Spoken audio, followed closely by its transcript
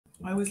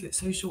I always look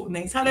so short on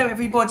these. Hello,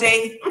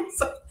 everybody.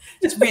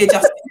 Just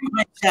readjusting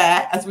my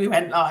chair as we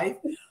went live.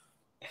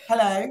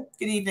 Hello,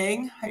 good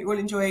evening. Hope you're all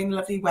enjoying the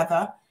lovely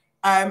weather.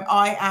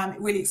 I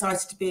am really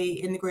excited to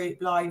be in the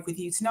group live with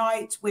you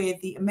tonight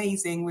with the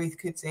amazing Ruth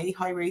Kudzi.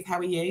 Hi, Ruth. How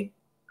are you?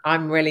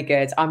 I'm really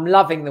good. I'm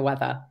loving the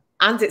weather.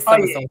 And it's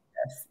summer solstice.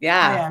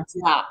 Yeah. I am too.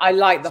 Yeah, I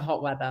like the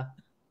hot weather.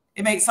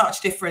 It makes such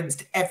a difference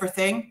to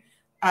everything.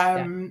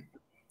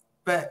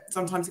 But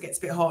sometimes it gets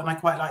a bit hot and I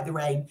quite like the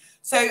rain.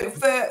 So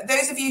for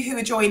those of you who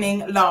are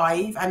joining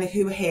live and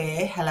who are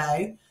here,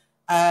 hello.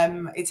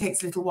 It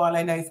takes a little while,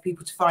 I know, for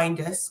people to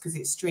find us because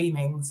it's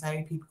streaming.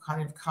 So people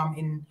kind of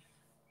coming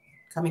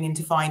in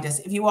to find us.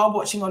 If you are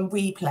watching on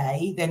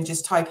replay, then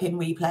just type in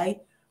replay.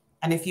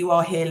 And if you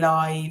are here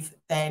live,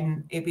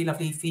 then it'd be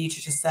lovely for you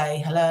to just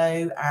say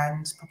hello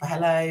and pop a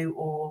hello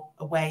or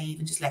a wave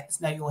and just let us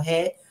know you're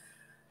here.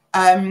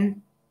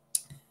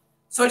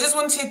 So I just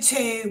wanted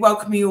to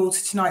welcome you all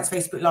to tonight's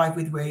Facebook Live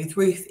with Ruth.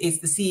 Ruth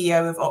is the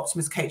CEO of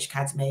Optimus Coach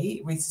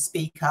Academy. Ruth's a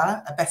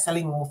speaker, a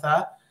best-selling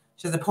author.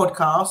 She has a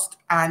podcast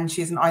and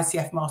she's an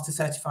ICF Master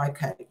Certified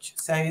Coach.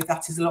 So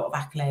that is a lot of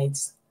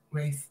accolades,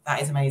 Ruth.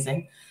 That is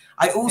amazing.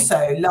 I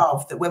also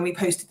love that when we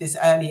posted this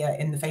earlier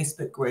in the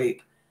Facebook group,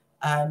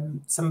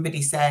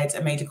 somebody said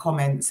and made a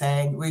comment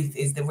saying Ruth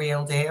is the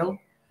real deal.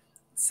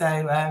 So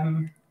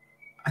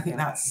I think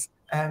that's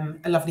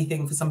a lovely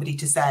thing for somebody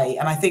to say.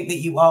 And I think that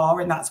you are,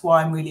 and that's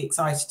why I'm really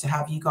excited to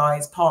have you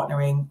guys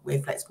partnering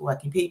with Flexible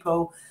Working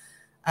People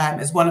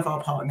as one of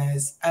our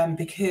partners,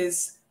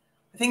 because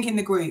I think in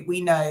the group, we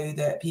know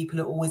that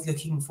people are always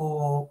looking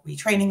for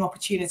retraining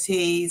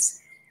opportunities,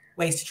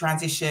 ways to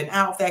transition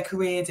out of their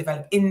career,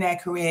 develop in their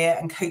career,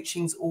 and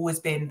coaching's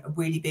always been a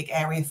really big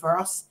area for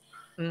us.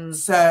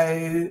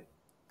 So,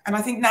 and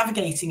I think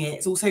navigating it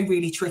is also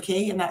really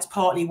tricky. And that's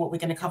partly what we're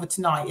going to cover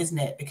tonight, isn't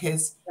it?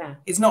 Because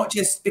it's not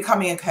just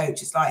becoming a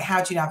coach. It's like,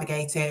 how do you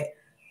navigate it?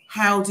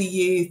 How do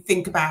you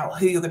think about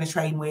who you're going to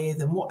train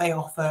with and what they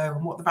offer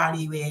and what the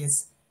value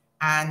is?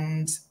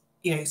 And,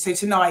 you know, so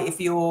tonight, if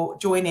you're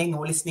joining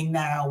or listening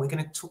now, we're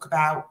going to talk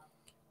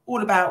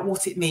all about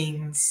what it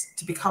means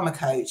to become a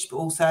coach, but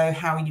also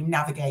how you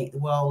navigate the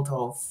world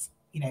of,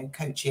 you know,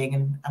 coaching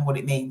and what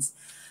it means.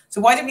 So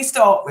why don't we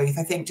start, Ruth?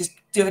 I think just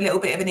do a little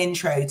bit of an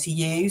intro to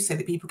you so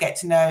that people get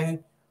to know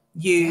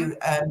you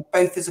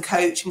both as a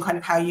coach and kind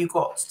of how you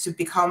got to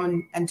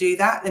become and do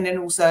that. And then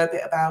also a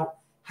bit about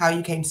how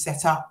you came to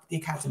set up the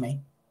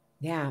academy.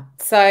 Yeah.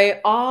 So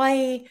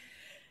I'll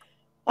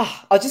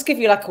just give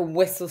you like a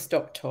whistle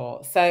stop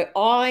tour. So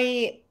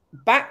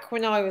back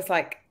when I was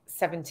like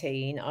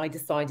 17, I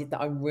decided that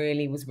I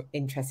really was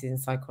interested in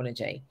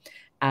psychology.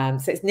 So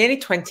it's nearly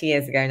 20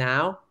 years ago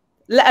now,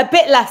 a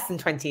bit less than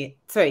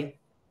 23.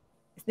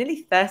 It's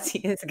nearly 30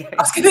 years ago. I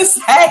was going to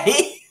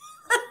say.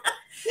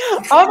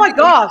 Oh my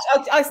gosh.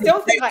 I still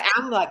think I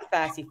am like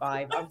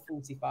 35. I'm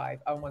 45.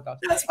 Oh my gosh.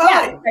 That's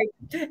fine.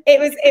 Yeah, it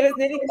was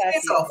nearly 30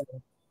 years ago.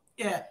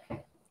 Yeah.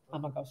 Oh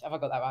my gosh, have I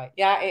got that right?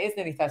 Yeah, it is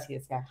nearly 30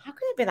 years ago. How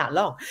could it be that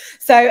long?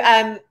 So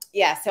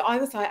so I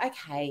was like,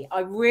 okay, I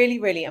really,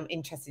 really am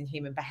interested in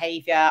human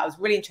behavior. I was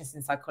really interested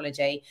in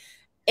psychology.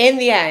 In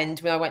the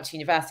end, when I went to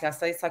university, I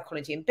studied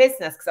psychology and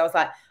business because I was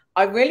like,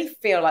 I really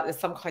feel like there's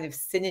some kind of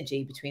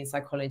synergy between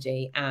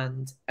psychology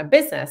and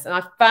business. And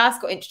I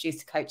first got introduced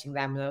to coaching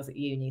then when I was at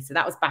uni. So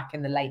that was back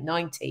in the late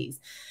 90s.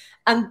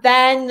 And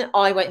then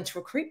I went into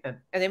recruitment.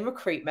 And in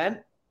recruitment,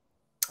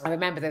 I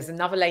remember there's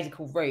another lady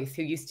called Ruth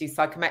who used to do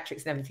psychometrics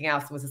and everything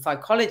else and was a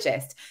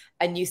psychologist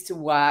and used to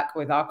work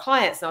with our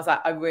clients. And I was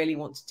like, I really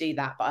want to do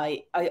that. But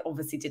I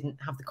obviously didn't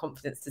have the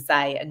confidence to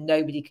say, and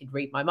nobody could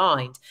read my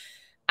mind.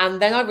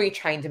 And then I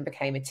retrained and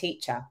became a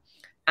teacher.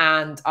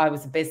 And I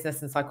was a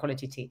business and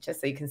psychology teacher.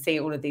 So you can see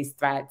all of these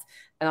threads.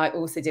 And I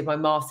also did my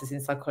master's in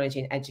psychology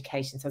and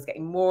education. So I was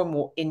getting more and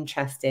more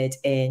interested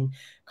in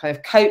kind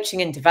of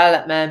coaching and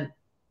development.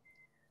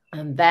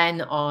 And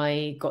then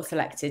I got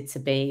selected to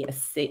be a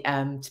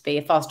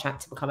fast track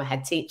to become a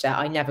head teacher.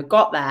 I never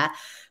got there,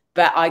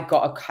 but I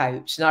got a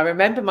coach. And I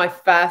remember my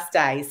first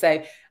day.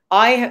 So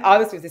I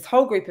was with this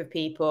whole group of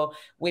people.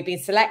 We'd been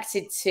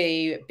selected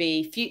to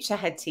be future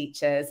head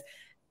teachers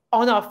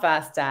on our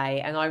first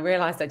day. And I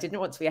realized I didn't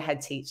want to be a head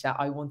teacher.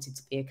 I wanted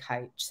to be a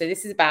coach. So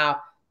this is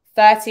about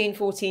 13,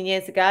 14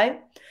 years ago.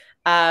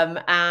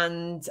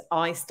 And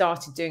I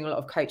started doing a lot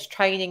of coach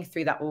training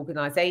through that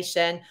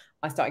organization.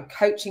 I started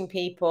coaching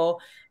people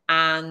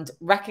and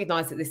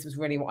recognized that this was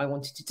really what I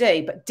wanted to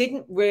do, but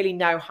didn't really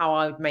know how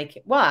I would make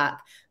it work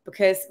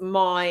because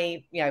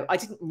I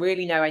didn't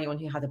really know anyone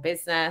who had a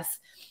business.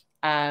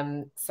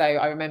 So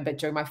I remember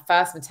during my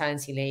first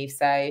maternity leave,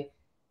 so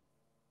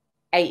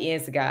 9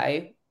 years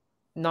ago,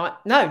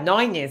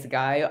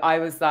 I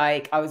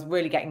was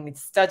really getting into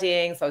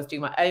studying. So I was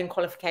doing my own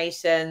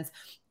qualifications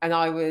and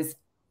I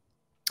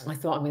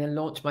thought I'm going to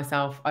launch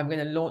myself. I'm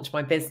going to launch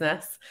my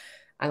business.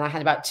 And I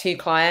had about 2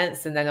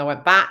 clients and then I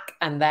went back.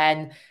 And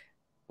then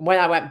when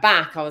I went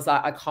back, I was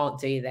like, I can't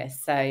do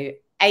this. So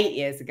 8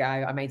 years ago,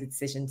 I made a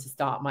decision to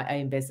start my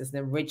own business.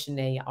 And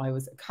originally I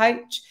was a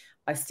coach.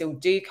 I still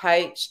do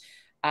coach.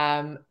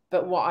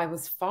 But what I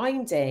was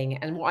finding,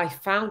 and what I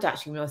found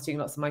actually when I was doing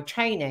lots of my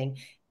training,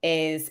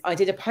 is I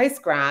did a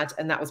postgrad,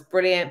 and that was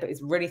brilliant, but it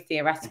was really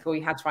theoretical.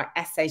 You had to write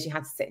essays, you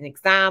had to sit an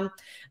exam,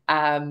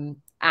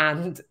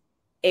 and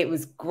it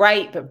was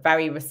great, but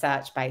very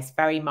research based,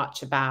 very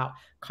much about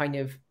kind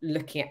of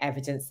looking at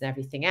evidence and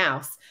everything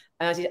else.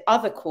 And I did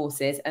other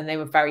courses, and they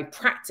were very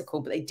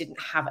practical, but they didn't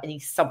have any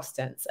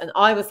substance. And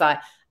I was like,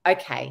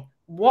 okay,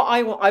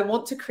 I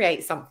want to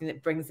create something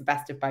that brings the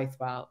best of both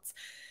worlds.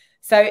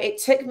 So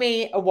it took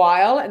me a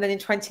while. And then in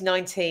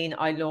 2019,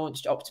 I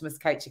launched Optimus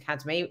Coach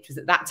Academy, which was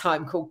at that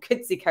time called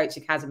Kudzi Coach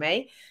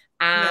Academy.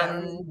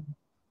 And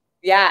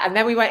and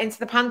then we went into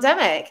the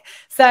pandemic.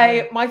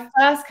 So my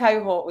first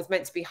cohort was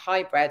meant to be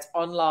hybrid,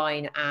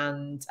 online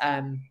and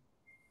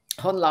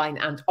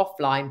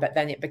offline, but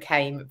then it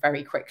became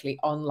very quickly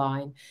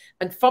online.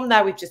 And from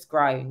there, we've just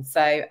grown.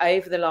 So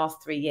over the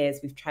last 3 years,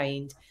 we've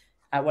trained,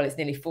 well, it's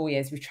nearly 4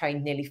 years, we've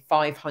trained nearly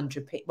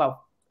 500 people.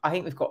 Well, I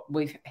think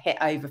we've hit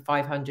over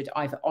 500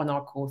 either on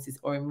our courses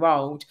or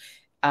enrolled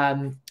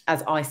as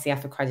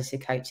ICF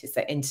accredited coaches,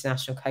 so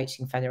International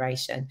Coaching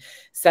Federation.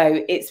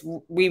 So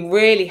we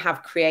really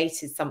have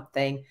created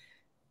something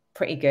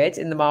pretty good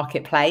in the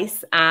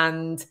marketplace,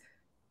 and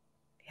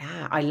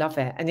yeah, I love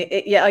it. And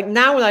like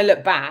now when I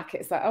look back,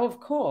 it's like, oh, of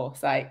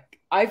course, like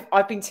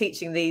I've been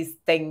teaching these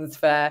things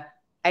for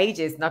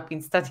ages, and I've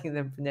been studying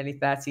them for nearly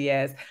 30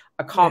 years.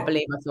 I can't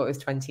believe I thought it was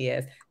 20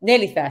 years,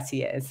 nearly 30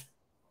 years.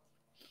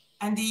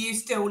 And do you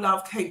still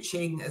love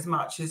coaching as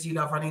much as you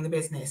love running the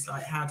business?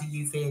 Like, how do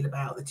you feel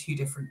about the two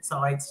different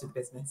sides to the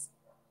business?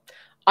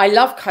 I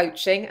love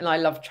coaching and I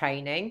love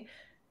training.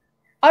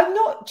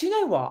 Do you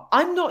know what?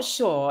 I'm not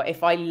sure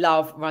if I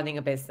love running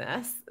a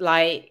business.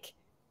 Like,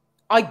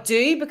 I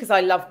do, because I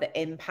love the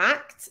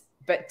impact,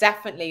 but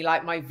definitely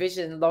like my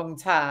vision long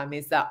term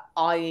is that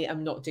I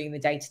am not doing the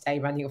day-to-day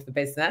running of the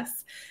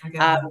business.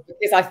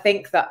 Because I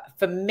think that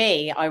for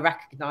me, I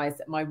recognize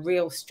that my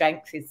real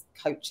strength is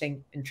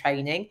coaching and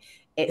training.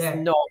 It's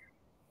not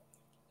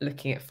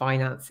looking at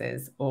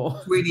finances or.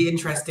 It's really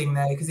interesting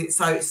though, because it's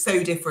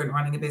so different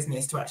running a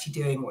business to actually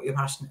doing what you're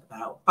passionate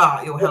about,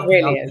 but you're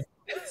helping others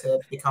to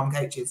become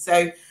coaches.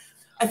 So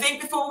I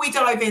think before we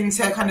dive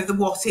into kind of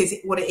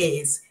what it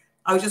is,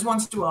 I just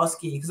wanted to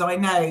ask you, because I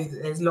know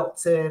that there's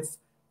lots of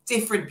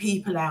different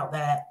people out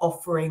there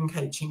offering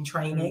coaching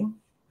training,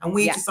 and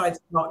we decided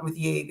to partner with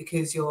you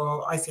because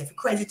you're ICF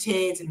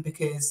accredited and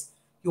because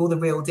you're the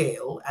real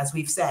deal, as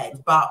we've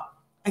said. But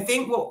I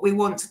think what we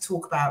want to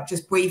talk about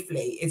just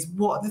briefly is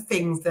what are the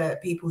things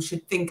that people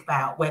should think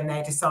about when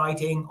they're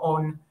deciding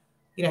on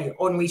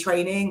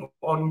retraining,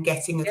 on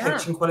getting a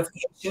coaching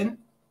qualification.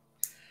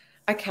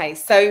 Okay,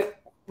 so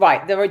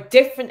right, there are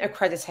different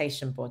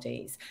accreditation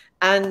bodies,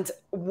 and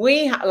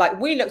we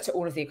looked at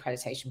all of the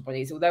accreditation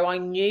bodies. Although I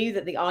knew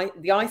that the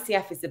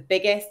ICF is the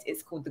biggest,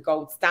 it's called the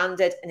gold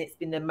standard, and it's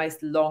been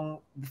the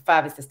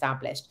furthest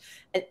established.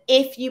 And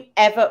if you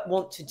ever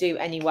want to do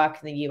any work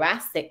in the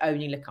US, they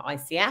only look at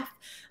ICF.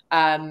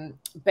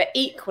 But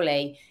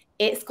equally,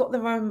 it's got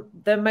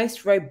the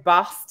most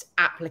robust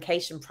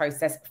application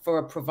process for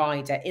a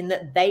provider, in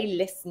that they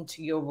listen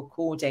to your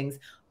recordings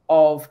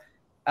of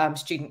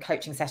student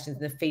coaching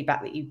sessions and the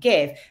feedback that you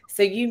give.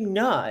 So you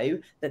know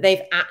that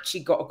they've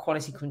actually got a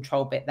quality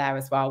control bit there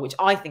as well, which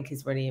I think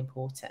is really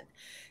important.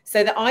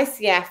 So the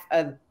ICF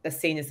are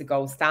seen as the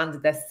gold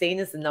standard. They're seen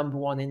as the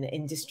 #1 in the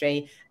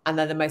industry, and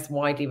they're the most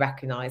widely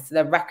recognized. So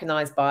they're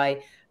recognized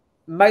by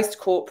most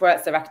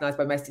corporates, they're recognized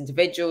by most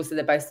individuals, so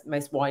they're both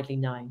most widely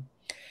known.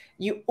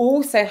 You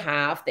also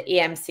have the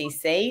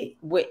EMCC,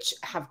 which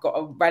have got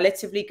a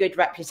relatively good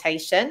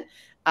reputation,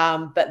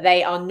 but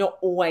they are not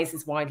always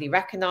as widely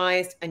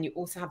recognized. And you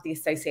also have the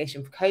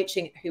Association for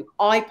Coaching, who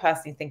I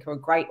personally think are a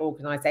great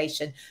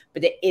organization,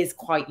 but it is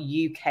quite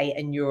UK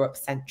and Europe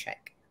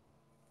centric.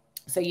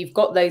 So you've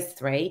got those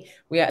three.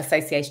 We are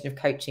Association of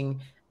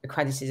Coaching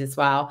accredited as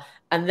well.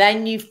 And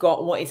then you've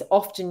got what is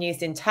often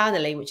used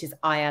internally, which is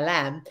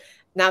ILM.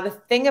 Now, the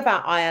thing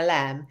about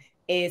ILM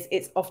is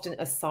it's often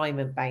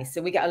assignment based.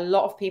 So we get a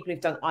lot of people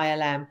who've done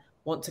ILM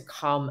want to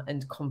come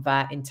and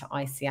convert into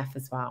ICF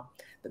as well.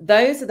 But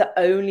those are the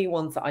only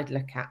ones that I'd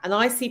look at. And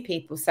I see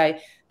people, so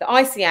the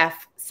ICF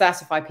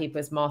certify people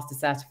as Master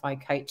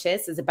Certified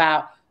Coaches. There's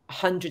about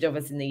 100 of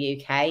us in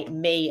the UK.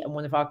 Me and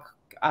one of our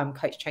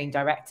coach training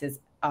directors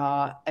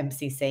are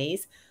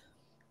MCCs.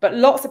 But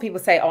lots of people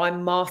say, oh,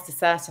 I'm Master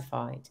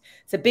Certified.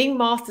 So being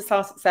Master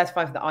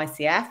Certified for the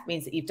ICF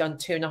means that you've done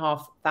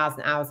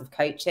 2,500 hours of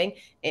coaching.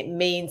 It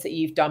means that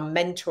you've done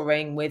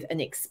mentoring with an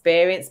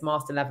experienced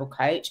master level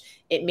coach.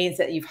 It means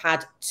that you've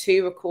had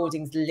 2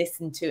 recordings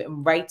listened to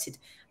and rated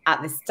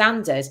at the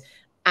standard,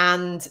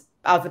 and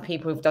other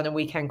people who've done a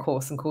weekend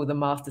course and called them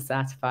Master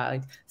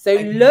Certified. So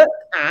look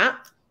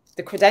at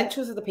the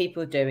credentials of the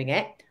people doing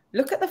it.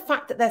 Look at the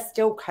fact that they're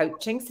still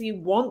coaching. So you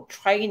want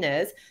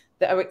trainers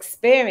that are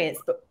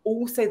experienced, but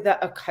also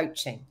that are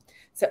coaching.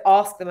 So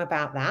ask them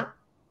about that.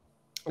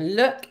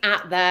 Look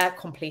at their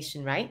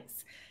completion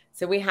rates.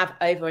 So we have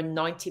over a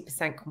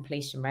 90%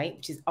 completion rate,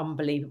 which is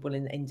unbelievable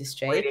in the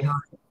industry. Really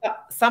nice.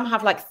 Some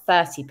have like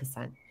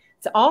 30%.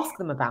 So ask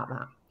them about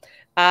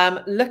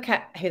that. Look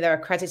at who they're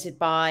accredited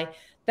by.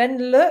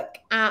 Then look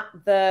at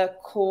the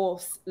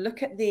course,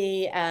 look at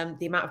the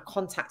amount of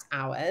contact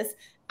hours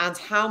and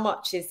how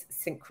much is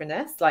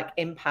synchronous, like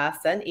in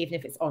person, even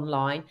if it's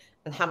online,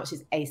 and how much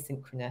is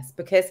asynchronous,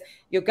 because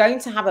you're going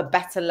to have a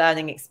better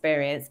learning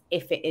experience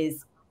if it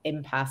is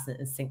in person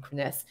and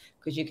synchronous,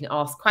 because you can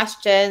ask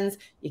questions,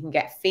 you can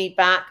get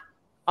feedback,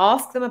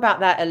 ask them about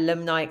their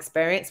alumni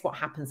experience, what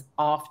happens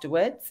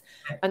afterwards,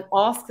 and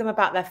ask them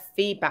about their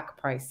feedback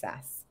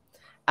process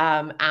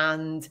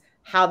and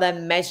how they're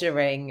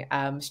measuring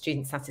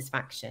student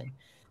satisfaction.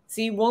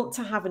 So you want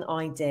to have an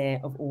idea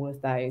of all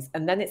of those.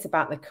 And then it's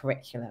about the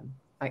curriculum.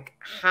 Like,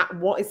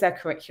 what is their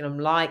curriculum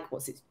like?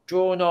 What's it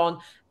drawn on?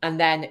 And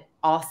then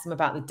ask them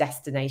about the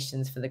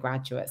destinations for the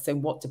graduates. So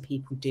what do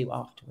people do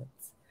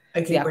afterwards?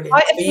 Okay, so, yeah,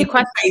 brilliant. So you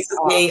can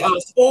basically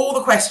ask all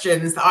the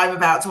questions that I'm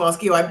about to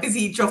ask you. I'm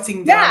busy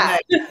jotting down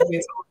notes as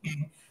we're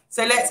talking.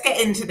 So let's get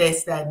into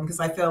this then, because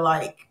I feel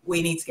like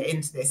we need to get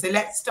into this. So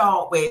let's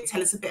start with,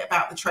 tell us a bit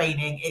about the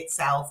training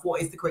itself. What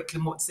is the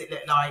curriculum? What does it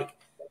look like?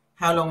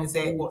 How long is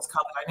it? What's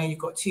covered? I know you've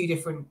got 2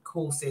 different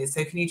courses.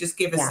 So can you just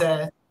give us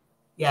a,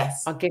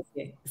 yes. I'll give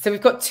you. So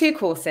we've got 2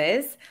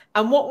 courses.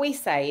 And what we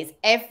say is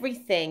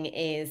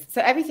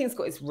everything's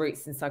got its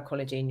roots in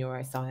psychology and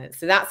neuroscience.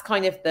 So that's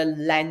kind of the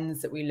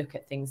lens that we look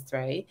at things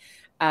through.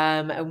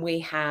 And we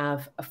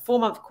have a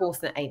 4-month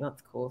course and an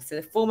 8-month course. So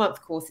the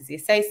 4-month course is the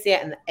associate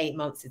and the 8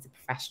 months is the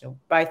professional,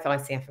 both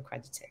ICF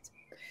accredited.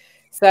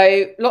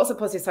 So lots of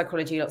positive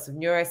psychology, lots of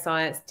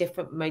neuroscience,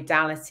 different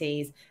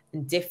modalities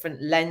and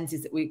different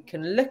lenses that we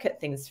can look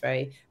at things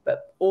through,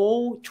 but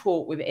all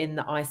taught within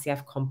the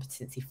ICF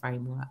competency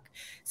framework.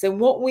 So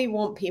what we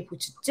want people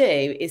to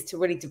do is to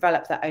really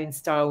develop their own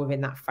style within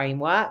that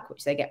framework,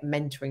 which they get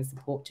mentoring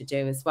support to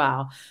do as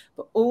well,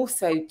 but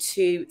also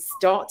to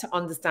start to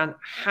understand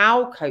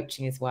how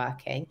coaching is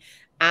working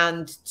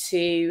and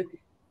to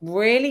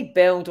really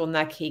build on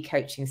their key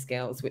coaching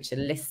skills, which are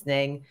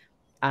listening,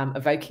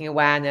 evoking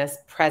awareness,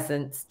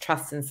 presence,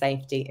 trust and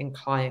safety, and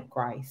client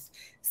growth.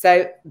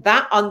 So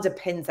that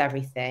underpins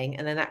everything.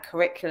 And then that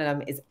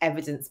curriculum is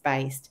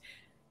evidence-based,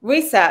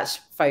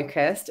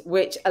 research-focused,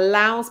 which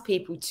allows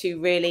people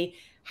to really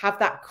have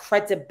that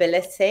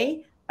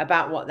credibility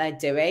about what they're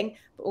doing,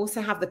 but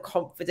also have the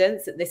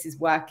confidence that this is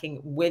working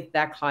with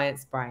their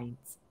clients'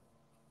 brains.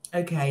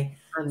 Okay.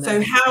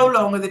 So how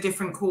long are the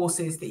different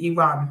courses that you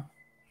run?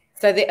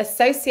 So the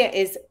associate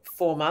is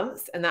 4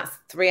 months, and that's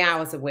 3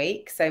 hours a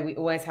week. So we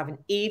always have an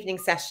evening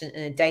session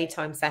and a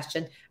daytime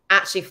session.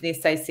 Actually, for the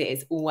associate,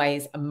 it's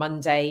always a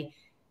Monday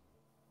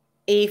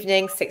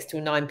evening, 6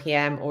 till 9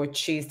 p.m. or a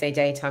Tuesday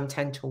daytime,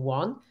 10 till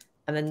 1.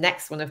 And the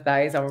next one of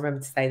those, I'll remember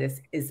to say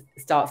this,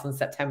 starts on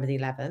September the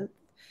 11th.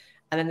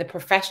 And then the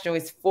professional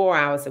is 4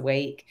 hours a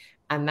week.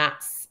 And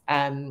that's,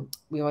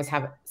 we always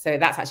have, so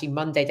that's actually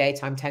Monday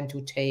daytime, 10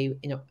 till 2.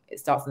 It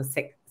starts on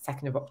the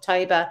 2nd of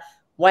October,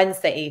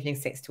 Wednesday evening,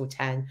 6 till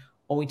 10.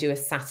 Or we do a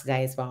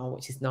Saturday as well,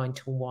 which is 9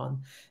 till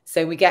 1.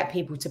 So we get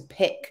people to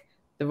pick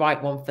the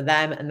right one for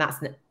them. And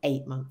that's an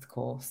 8-month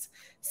course.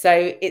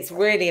 So it's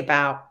really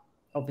about,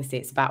 obviously,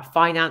 it's about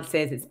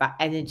finances, it's about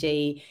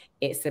energy,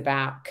 it's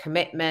about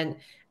commitment.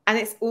 And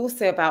it's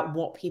also about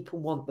what people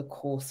want the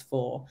course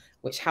for,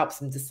 which helps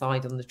them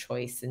decide on the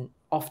choice. And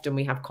often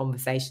we have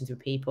conversations with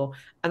people.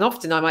 And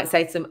often I might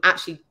say to them,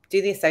 actually,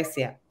 do the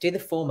associate, do the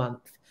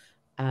 4-month.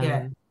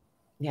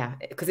 Yeah,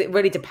 because it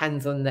really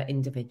depends on the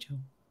individual.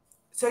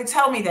 So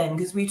tell me then,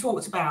 because we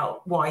talked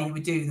about why you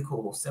would do the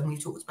course, and we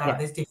talked about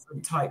there's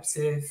different types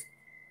of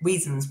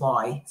reasons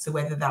why. So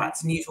whether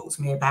that's, and you talked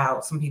to me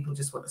about some people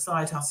just want a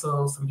side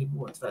hustle, some people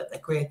want to develop their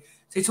career.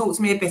 So talk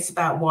to me a bit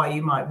about why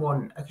you might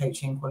want a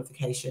coaching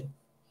qualification.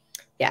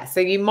 Yeah,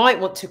 so you might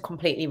want to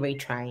completely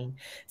retrain.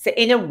 So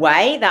in a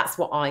way, that's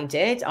what I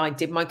did. I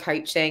did my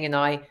coaching and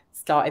I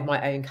started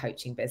my own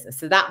coaching business.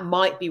 So that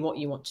might be what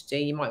you want to do.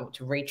 You might want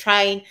to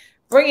retrain,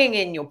 bringing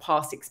in your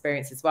past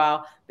experience as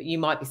well, but you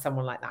might be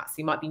someone like that. So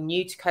you might be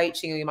new to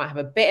coaching, or you might have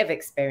a bit of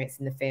experience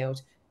in the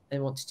field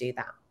and want to do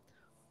that.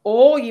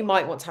 Or you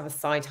might want to have a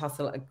side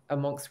hustle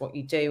amongst what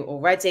you do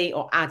already,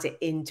 or add it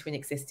into an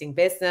existing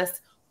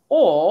business,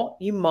 or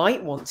you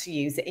might want to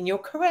use it in your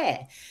career,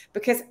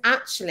 because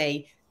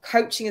actually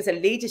coaching as a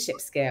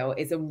leadership skill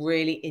is a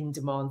really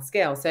in-demand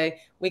skill. So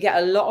we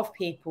get a lot of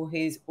people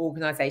whose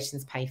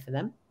organizations pay for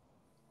them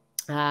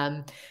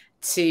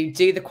to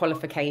do the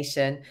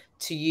qualification,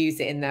 to use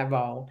it in their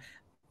role.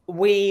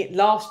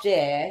 Last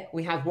year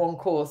we had one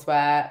course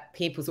where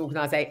people's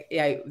organization,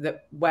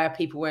 where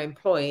people were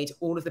employed,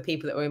 all of the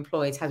people that were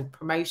employed had a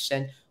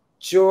promotion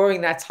during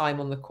their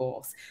time on the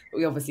course. But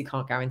we obviously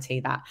can't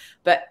guarantee that.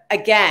 But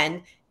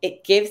again,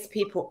 it gives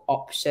people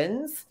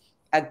options.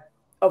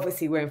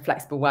 Obviously, we're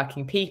inflexible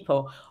working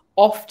people.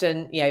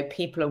 Often,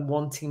 people are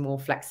wanting more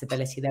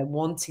flexibility. They're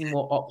wanting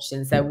more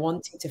options. They're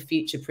wanting to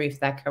future-proof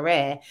their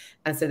career.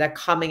 And so they're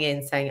coming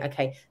in saying,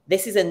 okay,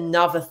 this is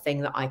another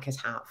thing that I could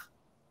have.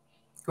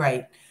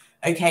 Great.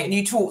 Okay. And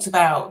you talked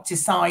about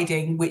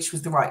deciding which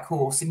was the right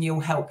course, and you'll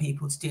help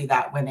people to do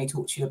that when they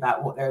talk to you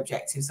about what their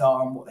objectives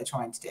are and what they're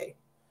trying to do.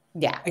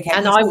 Yeah. Okay.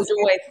 And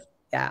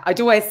I'd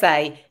always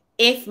say,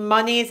 if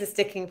money is a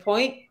sticking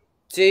point,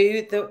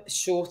 do the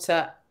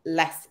shorter,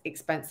 less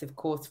expensive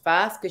course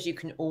first, because you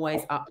can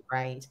always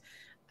upgrade.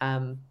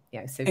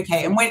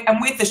 Okay,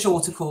 and with the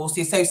shorter course,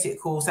 the associate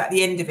course, at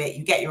the end of it,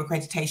 you get your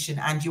accreditation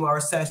and you are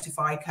a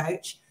certified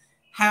coach.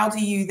 How do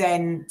you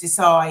then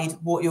decide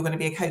what you're going to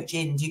be a coach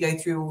in? Do you go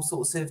through all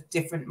sorts of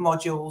different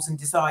modules and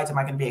decide, am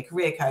I going to be a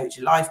career coach,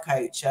 a life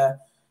coach,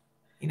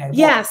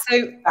 Yeah,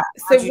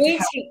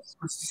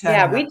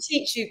 we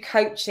teach you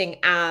coaching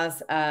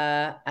as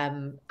a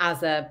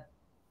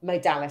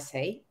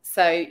modality.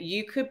 So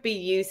you could be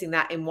using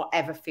that in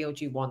whatever field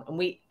you want. And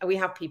we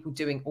have people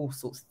doing all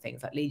sorts of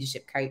things like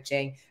leadership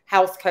coaching,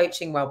 health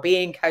coaching,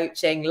 well-being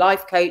coaching,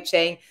 life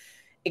coaching,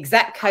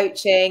 exec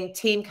coaching,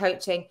 team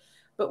coaching.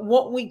 But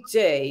what we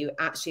do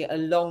actually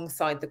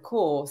alongside the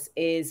course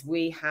is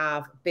we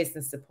have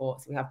business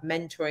support. So we have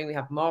mentoring, we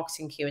have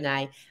marketing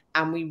Q&A,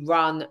 and we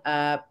run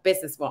a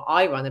business. Well,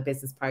 I run a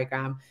business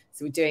program.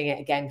 So we're doing it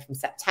again from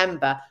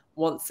September,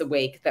 once a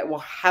week, that will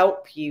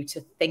help you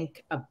to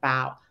think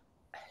about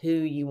who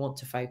you want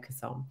to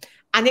focus on.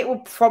 And it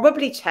will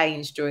probably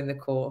change during the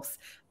course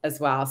as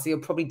well. So you'll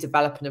probably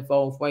develop and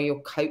evolve where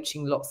you're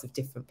coaching lots of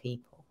different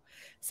people.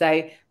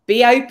 So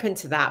be open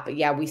to that. But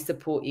yeah, we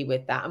support you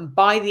with that. And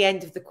by the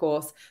end of the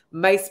course,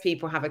 most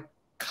people have a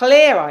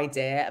clear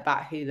idea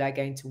about who they're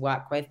going to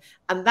work with.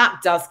 And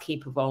that does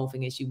keep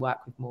evolving as you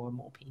work with more and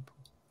more people.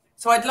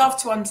 So I'd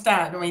love to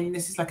understand, I mean,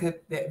 this is like a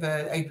bit of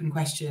an open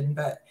question,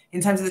 but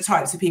in terms of the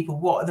types of people,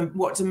 what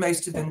do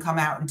most of them come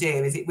out and do?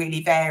 Is it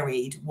really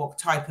varied? What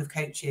type of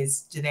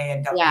coaches do they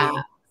end up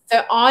being?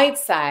 So I'd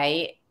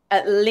say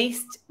at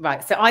least,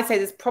 so I'd say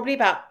there's probably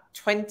about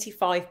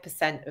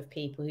 25% of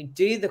people who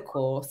do the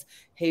course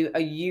who are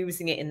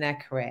using it in their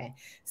career.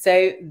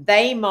 So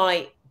they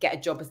might get a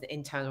job as an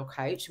internal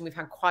coach. And we've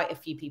had quite a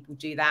few people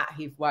do that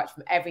who've worked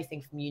from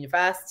everything from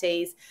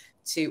universities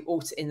to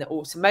in the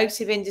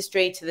automotive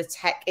industry to the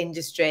tech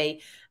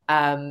industry.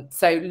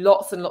 So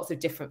lots and lots of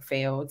different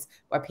fields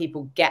where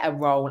people get a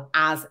role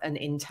as an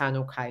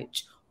internal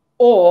coach,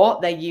 or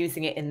they're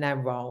using it in their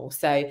role.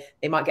 So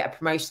they might get a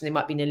promotion, they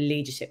might be in a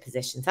leadership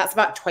position. So that's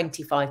about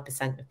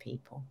 25% of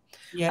people.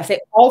 Yeah. I say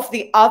of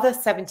the other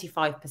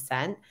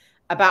 75%,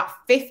 about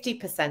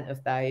 50%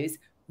 of those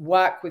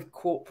work with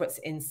corporates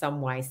in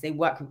some way. So they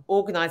work with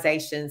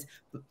organizations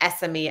from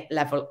SME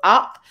level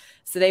up.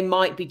 So they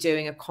might be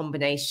doing a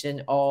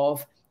combination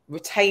of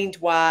retained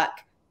work,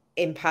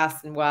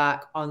 in-person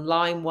work,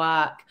 online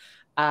work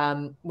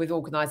with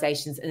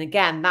organizations. And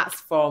again,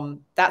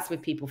 that's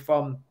with people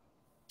from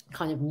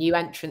kind of new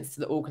entrants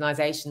to the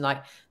organization,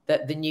 like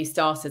the new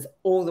starters,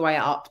 all the way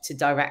up to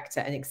director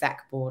and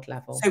exec board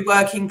level. So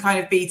working kind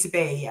of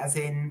B2B, as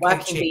in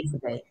working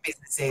B2B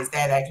businesses,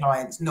 they're their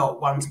clients, not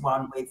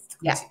one-to-one with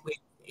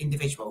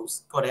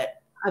individuals. Got it.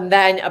 And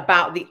then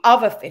about the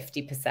other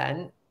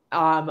 50%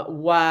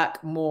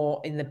 work more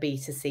in the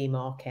B2C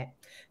market.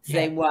 So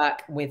they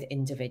work with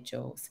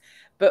individuals.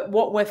 But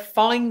what we're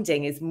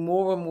finding is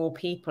more and more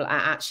people are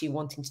actually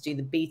wanting to do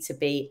the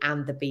B2B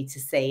and the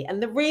B2C.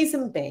 And the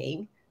reason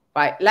being,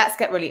 right, let's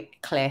get really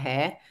clear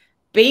here.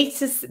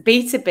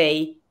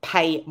 B2B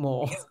pay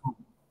more.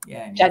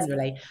 Yeah,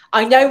 generally.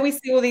 I know we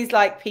see all these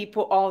like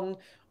people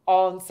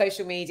on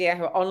social media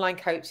who are online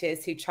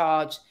coaches who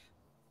charge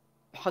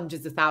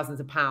hundreds of thousands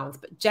of pounds,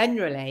 but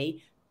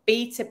generally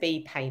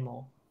B2B pay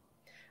more.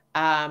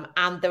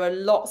 And there are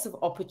lots of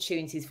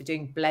opportunities for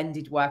doing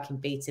blended work in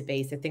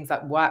B2B. So things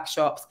like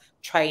workshops,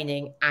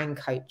 training, and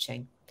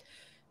coaching.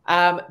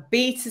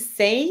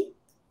 B2C,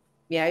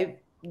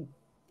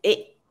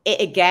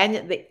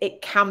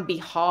 it can be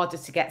harder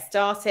to get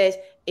started.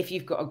 If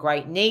you've got a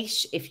great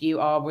niche, if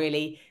you are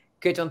really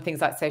good on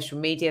things like social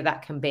media,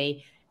 that can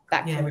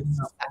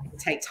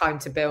take time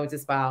to build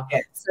as well.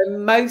 Yeah. So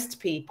most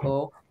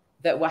people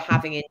that we're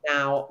having in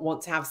now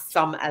want to have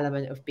some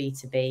element of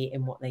B2B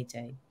in what they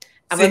do.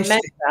 And remember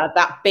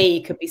that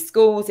B could be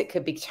schools, it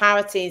could be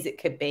charities, it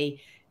could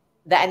be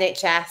the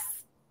NHS.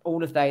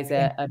 All of those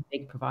are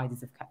big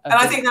providers of and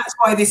I think that's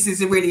why this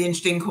is a really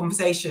interesting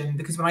conversation,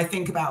 because when I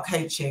think about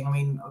coaching, I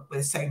mean,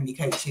 there's so many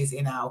coaches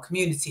in our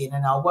community and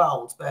in our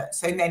world, but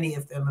so many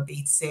of them are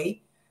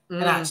B2C.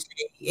 And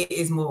actually it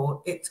is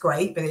more, it's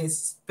great,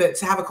 but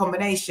to have a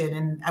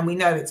combination, and we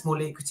know it's more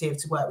lucrative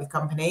to work with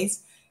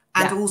companies.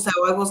 And also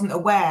I wasn't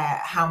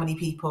aware how many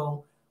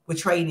people were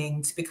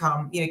training to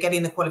become,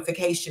 getting the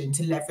qualification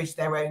to leverage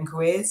their own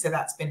careers. So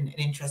that's been an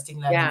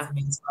interesting learning for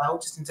me as well,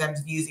 just in terms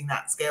of using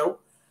that skill.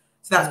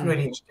 So that's been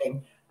really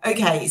interesting.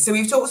 Okay, so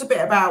we've talked a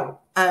bit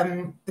about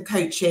the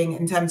coaching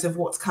in terms of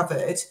what's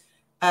covered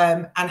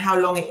and how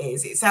long it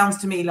is. It sounds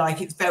to me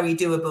like it's very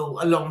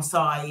doable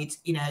alongside,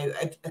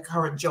 a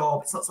current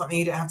job. It's not something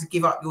you don't have to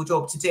give up your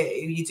job to do.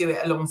 You do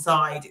it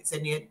alongside. It's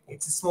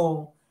a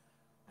small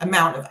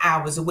amount of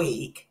hours a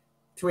week,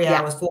 3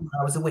 hours, 4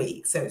 hours a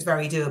week. So it's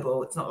very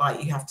doable. It's not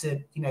like you have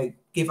to,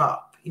 give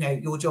up,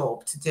 your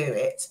job to do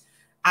it.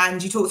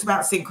 And you talked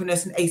about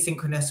synchronous and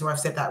asynchronous, or I've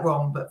said that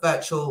wrong, but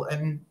virtual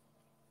and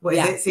What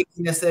is it?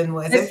 Synchronous and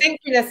what is it?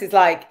 Synchronous is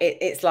like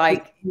it's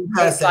like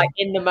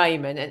in the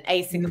moment, and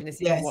asynchronous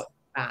yes. is what's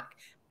back.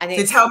 And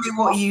so tell me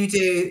what you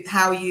do,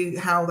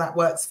 how that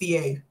works for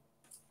you.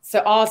 So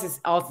ours is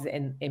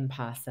in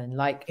person.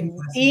 Like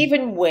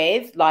even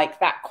with like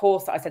that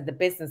course that I said, the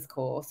business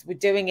course, we're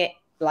doing it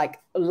like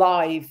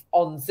live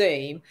on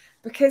Zoom,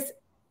 because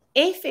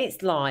if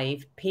it's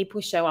live,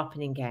 people show up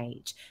and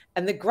engage.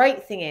 And the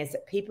great thing is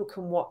that people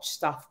can watch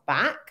stuff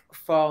back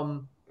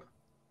from,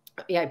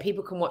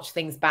 people can watch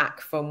things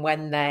back from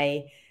when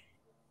they,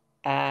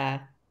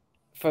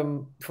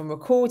 from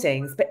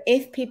recordings. But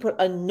if people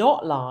are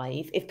not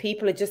live, if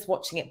people are just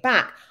watching it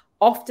back,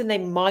 often they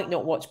might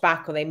not watch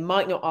back, or they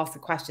might not ask the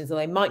questions, or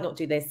they might not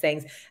do those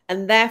things.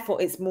 And therefore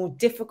it's more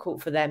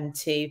difficult for them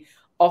to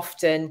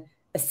often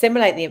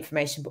assimilate the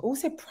information, but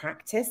also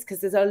practice, because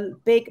there's a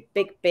big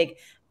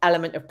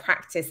element of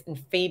practice and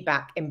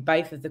feedback in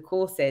both of the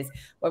courses,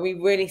 where we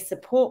really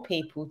support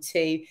people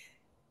to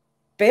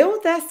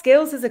build their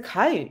skills as a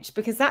coach,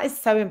 because that is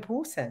so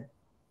important.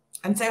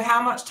 And so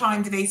how much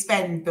time do they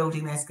spend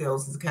building their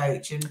skills as a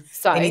coach? And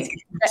so, they need to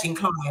get coaching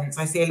clients.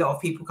 I see a lot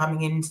of people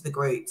coming into the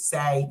group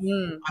say,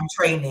 I'm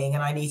training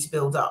and I need to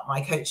build up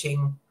my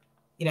coaching,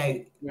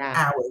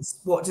 hours.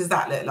 What does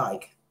that look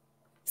like?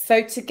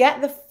 So to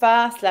get the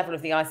first level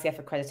of the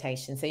ICF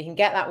accreditation, so you can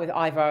get that with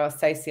either our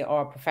associate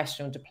or a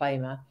professional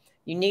diploma,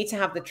 you need to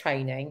have the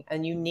training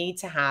and you need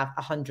to have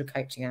 100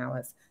 coaching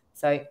hours.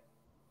 So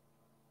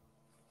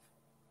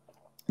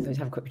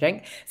have a quick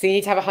drink. So you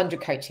need to have 100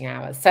 coaching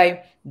hours. So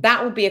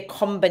that will be a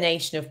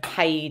combination of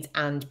paid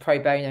and pro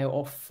bono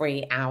or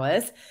free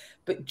hours.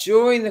 But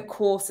during the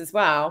course as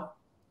well,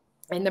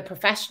 in the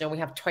professional, we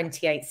have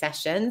 28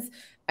 sessions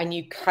and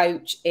you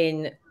coach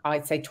in,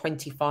 I'd say,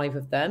 25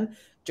 of them.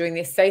 During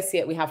the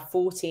associate, we have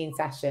 14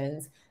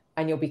 sessions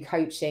and you'll be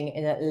coaching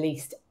in at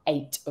least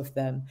 8 of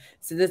them.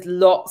 So there's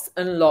lots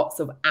and lots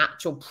of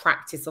actual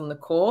practice on the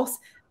course,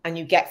 and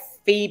you get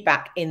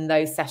feedback in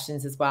those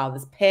sessions as well.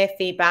 There's peer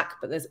feedback,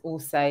 but there's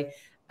also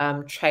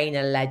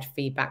trainer-led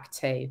feedback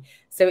too.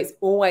 So it's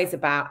always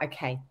about,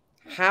 okay,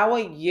 how are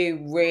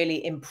you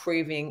really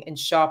improving and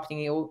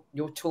sharpening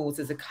your tools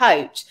as a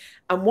coach?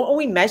 And what are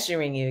we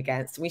measuring you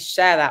against? And we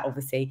share that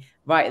obviously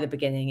right at the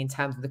beginning in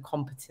terms of the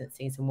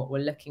competencies and what we're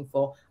looking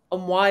for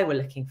and why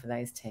we're looking for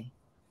those two.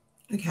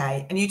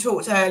 Okay. And you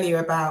talked earlier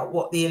about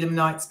what the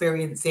alumni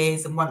experience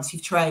is, and once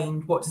you've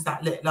trained, what does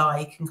that look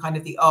like, and kind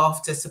of the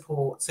after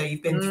support. So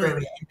you've been through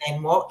it, and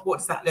then what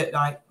does that look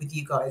like with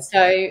you guys?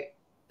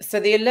 So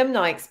the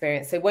alumni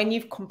experience. So when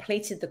you've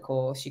completed the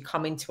course, you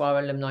come into our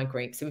alumni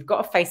group. So we've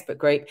got a Facebook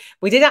group.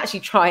 We did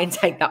actually try and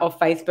take that off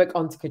Facebook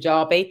onto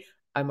Kajabi.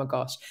 Oh my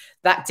gosh,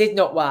 that did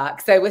not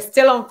work. So we're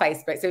still on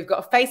Facebook. So we've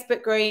got a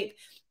Facebook group.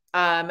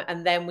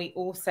 And then we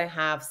also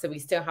have, so we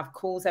still have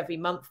calls every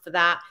month for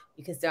that.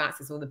 You can still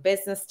access all the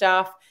business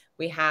stuff.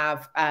 We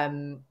have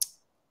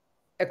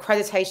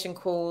accreditation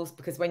calls,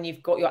 because when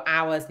you've got your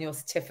hours and your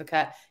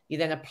certificate, you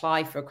then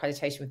apply for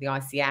accreditation with the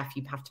ICF.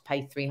 You have to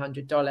pay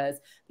 $300.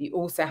 You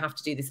also have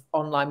to do this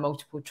online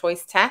multiple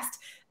choice test.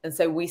 And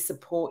so we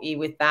support you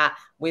with that,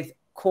 with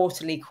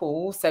quarterly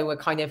calls. So we're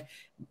kind of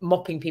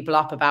mopping people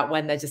up about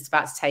when they're just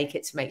about to take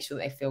it to make sure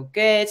they feel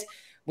good.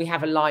 We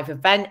have a live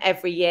event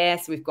every year.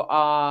 So we've got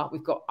our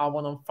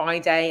one on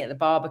Friday at the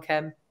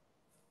Barbican.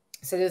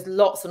 So there's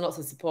lots and lots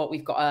of support.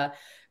 We've got a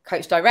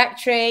coach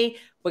directory.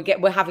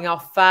 We're having our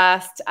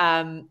first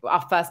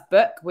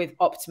book with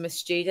Optimus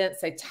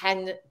students. So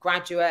 10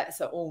 graduates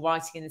are all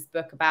writing in this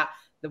book about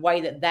the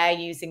way that they're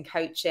using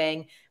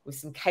coaching, with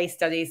some case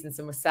studies and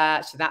some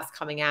research. So that's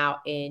coming out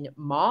in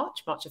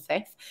March the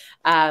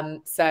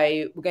 5th.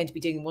 So we're going to be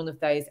doing one of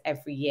those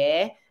every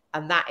year.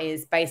 And that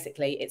is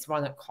basically, it's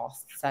run at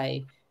cost. So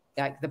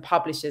like the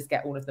publishers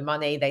get all of the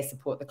money, they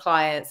support the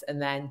clients,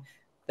 and then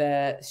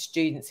the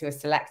students who are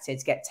selected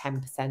get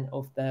 10%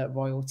 of the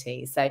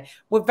royalties. So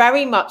we're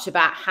very much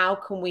about how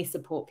can we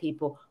support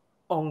people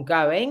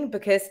ongoing,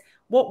 because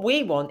what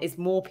we want is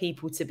more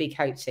people to be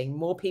coaching,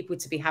 more people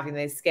to be having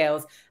those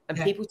skills, and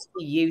people to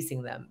be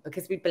using them,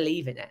 because we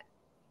believe in it.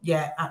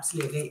 Yeah,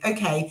 absolutely.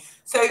 Okay.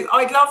 So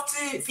I'd love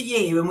for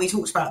you, and we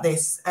talked about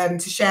this, to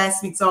share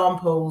some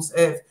examples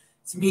of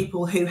some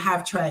people who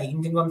have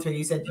trained and gone through.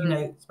 You said,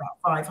 it's about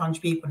 500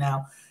 people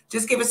now.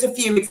 Just give us a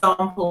few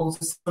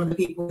examples of some of the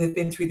people who've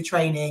been through the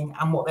training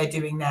and what they're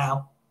doing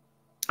now.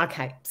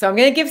 Okay, so I'm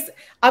going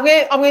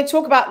to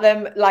talk about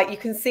them. Like, you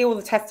can see all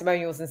the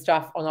testimonials and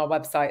stuff on our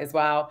website as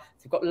well.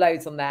 So we've got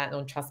loads on there and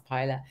on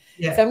Trustpilot.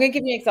 Yeah. So I'm going to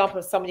give you an example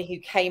of somebody who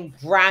came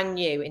brand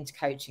new into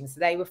coaching. So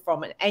they were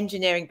from an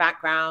engineering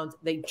background.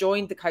 They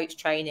joined the coach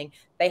training.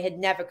 They had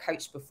never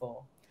coached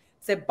before.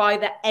 So by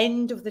the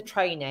end of the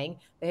training,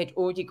 they had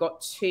already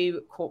got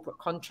 2 corporate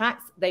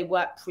contracts. They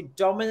worked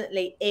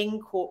predominantly in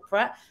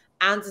corporate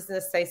and as an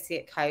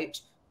associate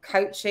coach,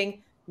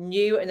 coaching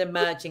new and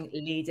emerging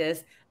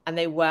leaders, and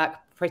they work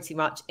pretty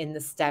much in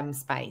the STEM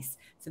space.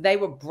 So they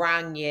were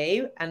brand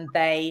new, and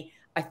I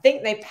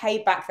think they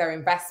paid back their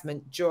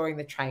investment during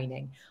the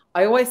training.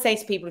 I always say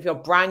to people, if you're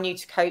brand new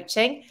to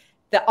coaching,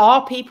 there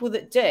are people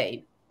that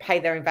do, pay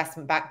their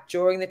investment back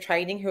during the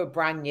training who are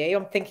brand new.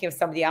 I'm thinking of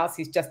somebody else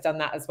who's just done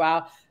that as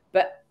well,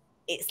 but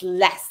it's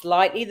less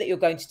likely that you're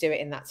going to do it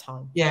in that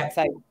time. Yeah.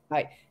 So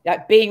like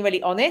being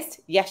really honest,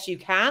 yes, you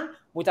can.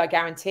 Would I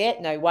guarantee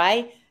it? No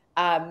way.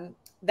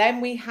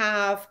 Then we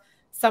have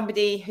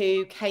somebody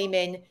who came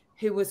in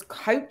who was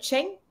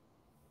coaching,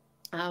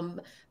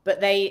 but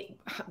they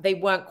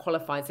weren't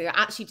qualified. So they're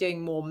actually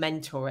doing more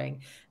mentoring.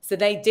 So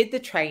they did the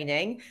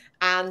training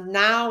and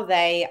now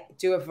they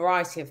do a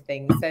variety of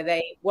things. So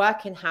they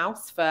work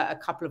in-house for a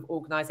couple of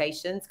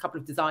organizations, a couple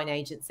of design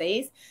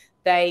agencies.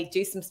 They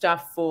do some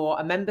stuff for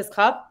a members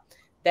club.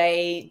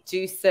 They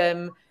do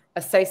some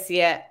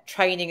associate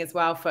training as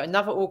well for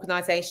another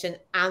organization,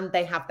 and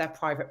they have their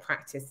private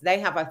practice.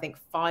 They have, I think,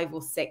 5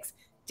 or 6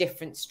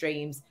 different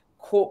streams,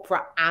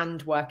 corporate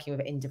and working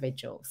with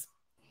individuals.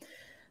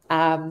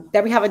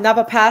 Then we have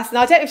another person.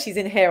 I don't know if she's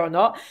in here or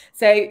not.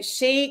 So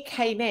she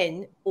came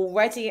in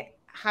already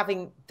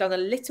having done a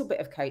little bit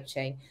of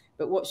coaching,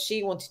 but what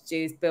she wanted to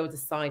do is build a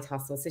side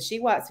hustle. So she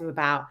works with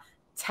about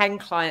 10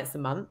 clients a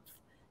month,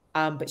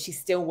 but she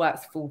still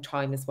works full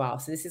time as well.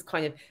 So this is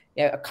kind of,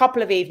 you know, a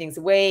couple of evenings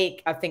a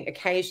week. I think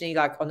occasionally,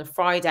 like on a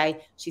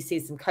Friday, she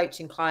sees some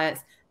coaching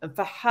clients, and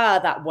for her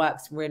that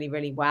works really,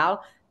 really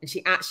well. And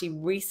she actually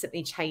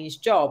recently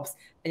changed jobs,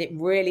 and it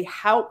really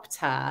helped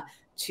her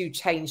to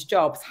change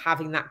jobs,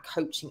 having that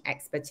coaching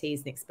expertise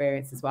and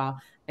experience as well,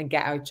 and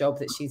get her a job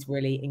that she's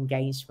really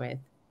engaged with.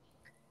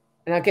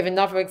 And I'll give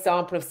another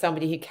example of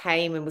somebody who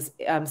came and was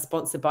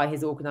sponsored by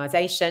his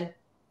organization,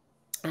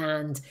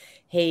 and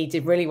he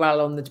did really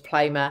well on the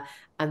diploma,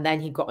 and then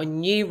he got a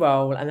new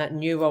role, and that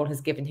new role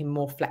has given him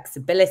more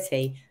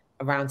flexibility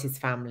around his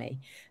family.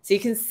 So you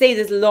can see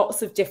there's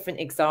lots of different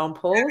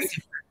examples.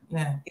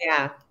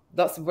 Yeah,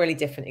 lots of really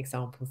different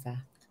examples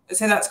there.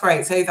 So that's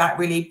great. So that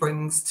really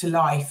brings to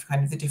life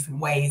kind of the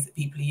different ways that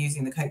people are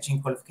using the coaching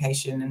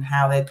qualification and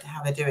how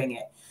they're doing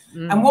it.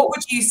 And what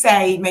would you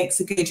say makes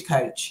a good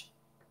coach?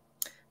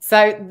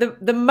 So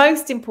the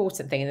most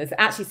important thing, and there's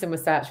actually some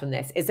research on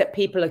this, is that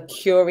people are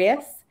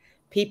curious,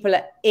 people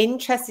are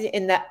interested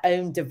in their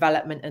own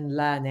development and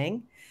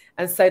learning.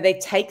 And so they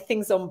take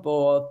things on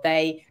board.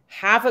 They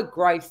have a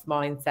growth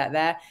mindset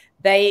there.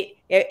 They,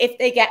 you know, if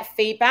they get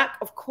feedback,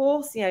 of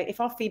course, you know, if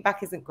our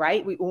feedback isn't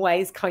great, we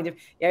always kind of,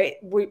 you know,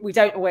 we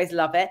don't always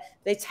love it.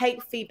 They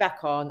take feedback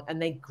on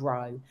and they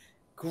grow.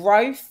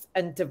 Growth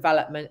and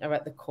development are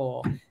at the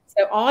core.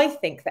 So I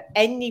think that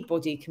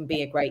anybody can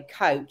be a great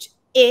coach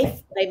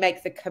if they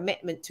make the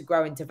commitment to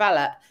grow and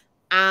develop,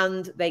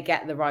 and they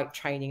get the right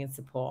training and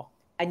support.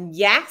 And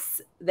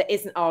yes, there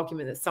is an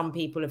argument that some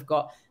people have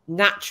got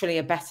naturally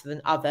are better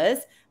than others,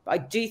 but I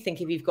do think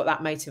if you've got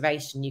that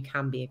motivation, you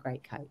can be a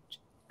great coach.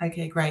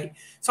 Okay, great.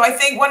 So I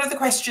think one of the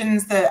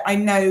questions that I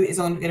know is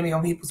going to be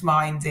on people's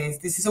minds is,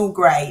 this is all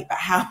great, but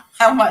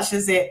how much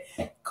does it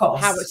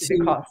cost? How much does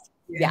it cost?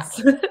 Yes.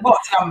 What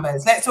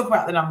numbers? Let's talk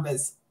about the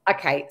numbers.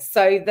 Okay,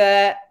 so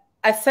the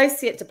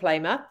associate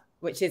diploma,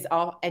 which is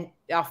our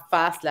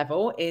first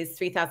level, is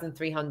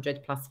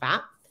 3,300 plus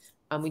VAT.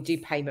 And we do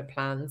payment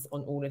plans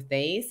on all of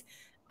these.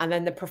 And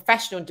then the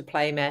professional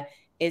diploma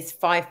is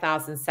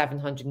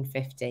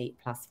 5,750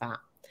 plus VAT.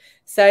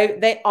 So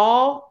they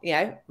are, you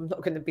know, I'm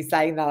not going to be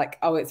saying that like,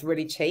 oh, it's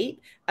really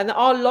cheap. And there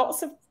are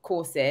lots of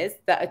courses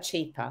that are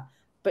cheaper,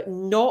 but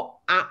not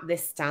at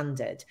this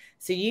standard.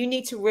 So you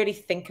need to really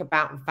think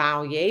about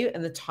value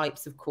and the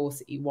types of course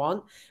that you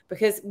want,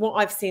 because what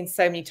I've seen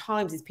so many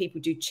times is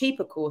people do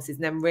cheaper courses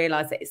and then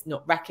realize that it's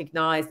not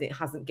recognized, it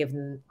hasn't given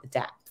them the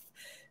depth.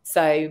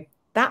 So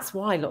that's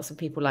why lots of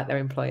people like their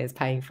employers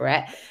paying for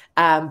it.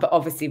 But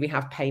obviously we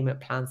have payment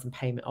plans and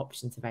payment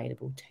options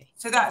available too.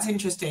 So that's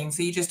interesting.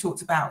 So you just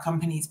talked about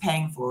companies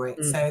paying for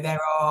it. So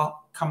there are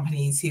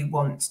companies who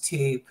want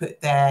to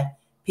put their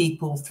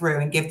people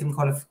through and give them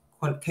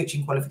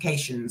coaching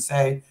qualifications.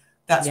 So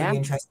that's really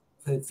interesting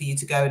for you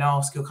to go and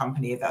ask your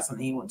company if that's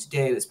something you want to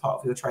do as part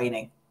of your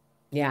training.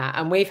 Yeah.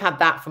 And we've had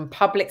that from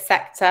public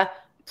sector,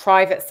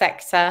 private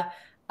sector,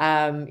 you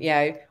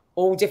know,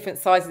 all different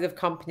sizes of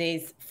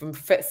companies, from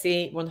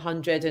FTSE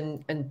 100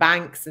 and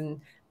banks and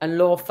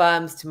law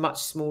firms to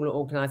much smaller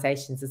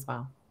organizations as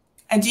well.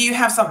 And do you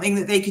have something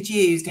that they could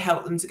use to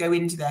help them to go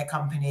into their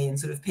company and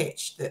sort of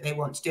pitch that they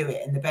want to do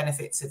it and the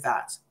benefits of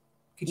that?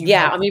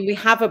 Yeah, I mean, we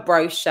have a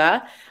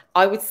brochure.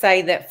 I would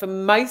say that for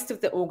most of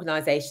the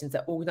organizations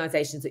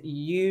that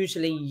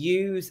usually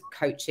use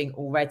coaching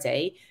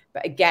already.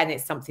 But again,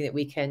 it's something that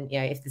we can, you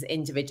know, if there's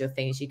individual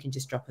things, you can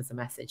just drop us a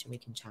message and we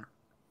can chat.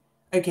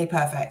 Okay,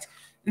 perfect.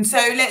 And so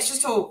let's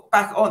just talk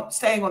back on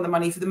staying on the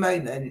money for the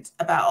moment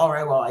about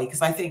ROI,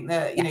 because I think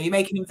that, you know, you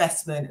make an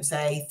investment of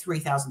say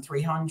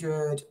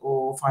 3,300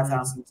 or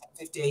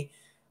 5,750,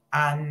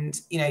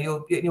 and you know,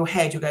 you're in your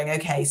head, you're going,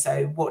 okay,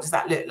 so what does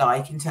that look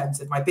like in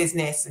terms of my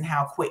business and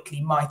how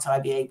quickly might I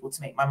be able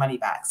to make my money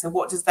back? So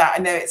what does that,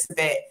 I know it's a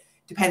bit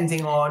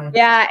depending on.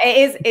 Yeah, it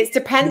is. It's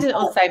dependent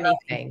on so many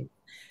things.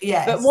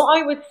 Yes. But what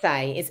I would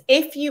say is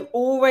if you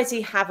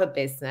already have a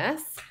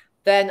business,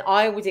 then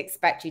I would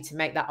expect you to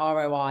make that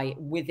ROI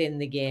within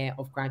the year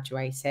of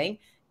graduating.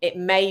 It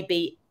may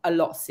be a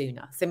lot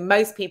sooner. So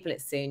most people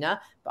it's sooner,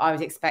 but I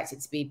would expect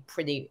it to be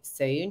pretty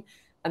soon.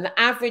 And the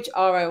average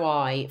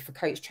ROI for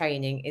coach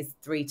training is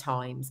 3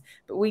 times.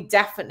 But we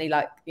definitely,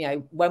 like, you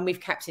know, when we've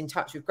kept in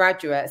touch with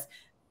graduates,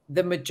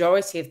 the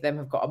majority of them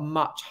have got a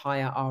much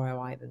higher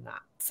ROI than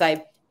that.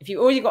 So if you've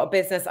already got a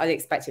business, I'd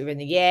expect it within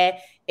a year.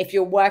 If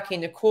you're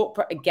working in a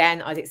corporate,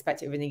 again, I'd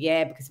expect it within a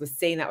year, because we're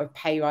seeing that with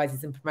pay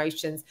rises and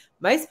promotions.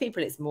 Most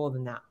people, it's more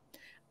than that.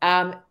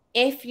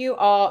 If you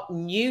are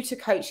new to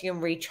coaching and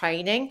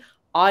retraining,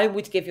 I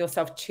would give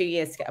yourself 2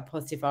 years to get a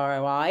positive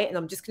ROI. And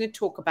I'm just going to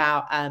talk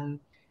about, and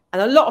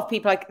a lot of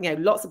people, like, you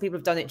know, lots of people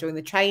have done it during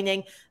the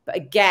training. But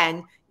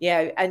again, you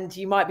know, and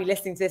you might be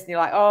listening to this and you're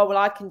like, oh, well,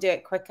 I can do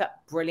it quicker.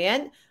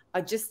 Brilliant. I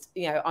just,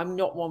 you know, I'm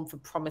not one for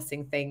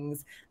promising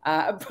things,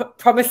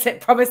 promising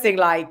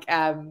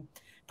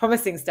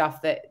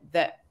stuff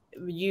that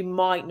you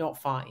might not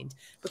find,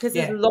 because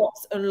there's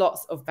lots and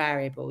lots of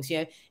variables. You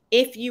know,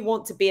 if you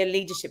want to be a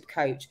leadership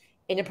coach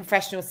in a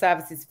professional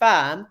services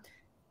firm,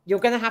 you're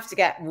going to have to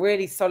get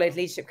really solid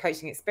leadership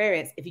coaching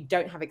experience if you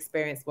don't have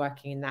experience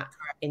working in that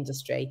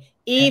industry.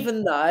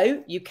 Even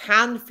though you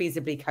can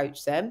feasibly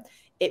coach them,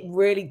 it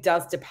really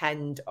does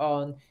depend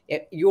on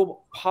it. Your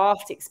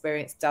past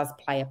experience does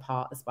play a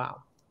part as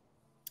well.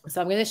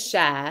 So I'm going to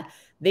share,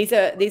 this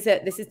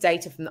is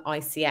data from the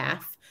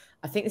ICF.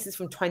 I think this is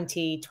from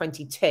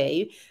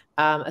 2022,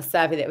 a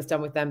survey that was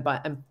done with them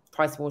by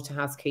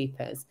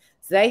PricewaterhouseCoopers.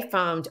 So they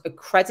found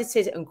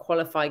accredited and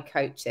qualified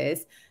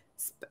coaches,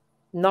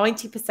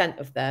 90%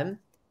 of them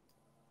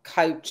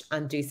coach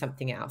and do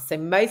something else. So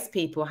most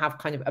people have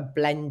kind of a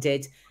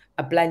blended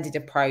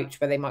approach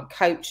where they might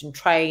coach and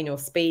train or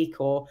speak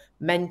or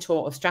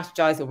mentor or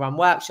strategize or run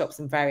workshops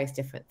and various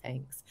different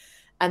things.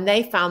 And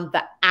they found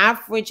that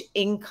average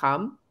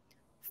income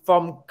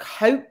from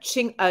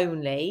coaching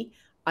only,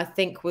 I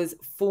think, was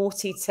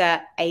 40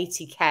 to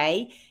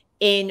 80K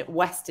in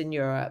Western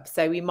Europe.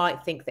 So we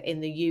might think that in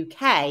the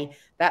UK,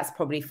 that's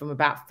probably from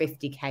about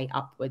 50K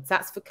upwards.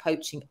 That's for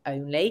coaching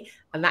only.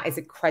 And that is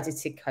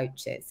accredited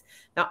coaches.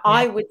 Now,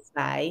 I would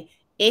say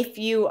if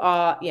you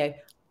are, you know,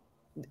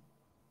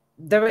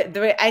 there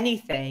are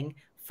anything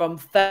from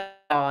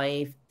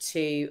 35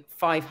 to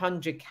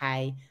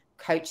 500K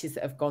coaches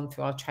that have gone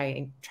through our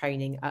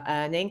training are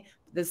earning.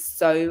 There's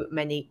so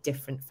many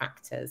different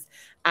factors.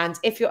 And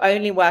if you're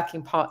only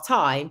working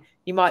part-time,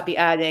 you might be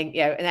earning,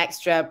 you know, an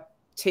extra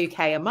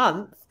 2K a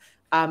month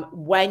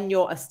when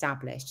you're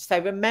established. So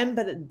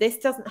remember that this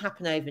doesn't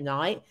happen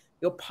overnight.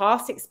 Your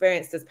past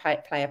experience does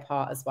play a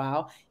part as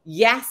well.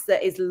 Yes, there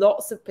is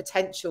lots of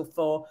potential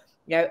for,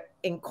 you know,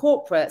 in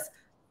corporates,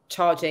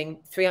 charging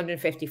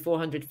 350,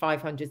 400,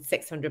 500,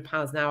 600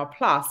 pounds an hour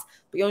plus,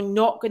 but you're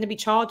not going to be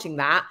charging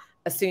that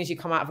as soon as you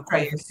come out of a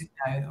qualification.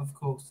 No, of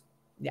course.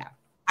 Yeah.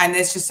 And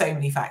there's just so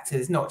many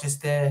factors, not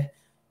just the,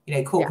 you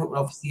know, corporate will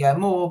obviously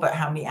earn more, but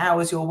how many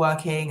hours you're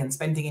working and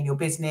spending in your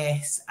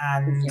business,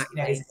 and, you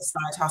know, is it a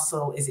side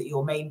hustle? Is it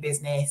your main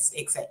business,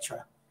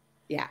 etc.?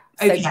 Yeah.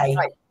 Okay.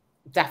 So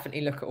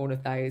definitely look at all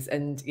of those.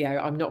 And, you know,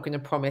 I'm not going to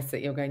promise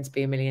that you're going to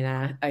be a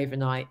millionaire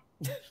overnight.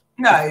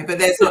 No, but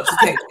there's lots of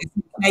coaches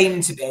who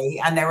claim to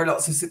be, and there are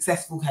lots of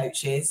successful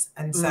coaches.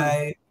 And so,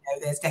 you know,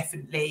 there's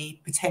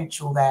definitely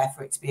potential there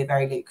for it to be a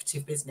very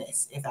lucrative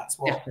business if that's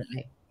what,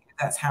 if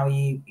that's how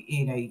you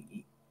know,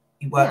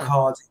 you work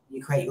hard,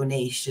 you create your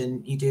niche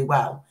and you do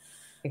well.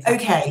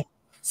 Exactly. Okay.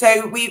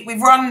 So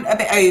we've run a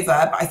bit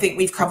over, but I think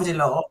we've covered a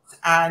lot.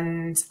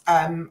 And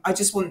I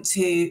just want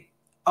to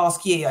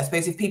ask you, I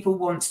suppose, if people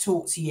want to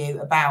talk to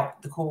you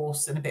about the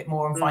course and a bit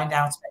more and find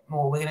out a bit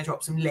more, we're going to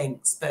drop some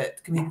links,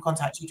 but can people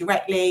contact you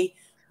directly?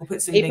 We'll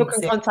put some people links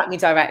can contact me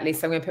directly.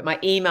 So I'm going to put my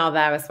email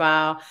there as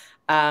well.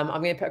 I'm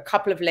going to put a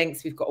couple of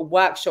links. We've got a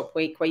workshop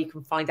week where you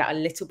can find out a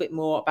little bit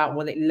more about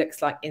what it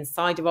looks like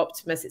inside of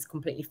Optimus. It's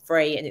completely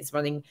free and it's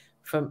running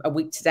from a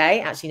week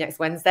today, actually next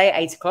Wednesday at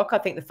 8 o'clock. I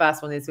think the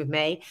first one is with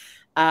me.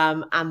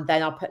 And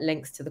then I'll put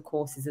links to the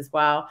courses as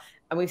well.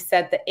 And we've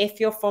said that if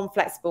you're from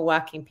Flexible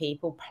Working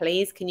People,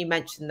 please can you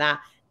mention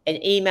that in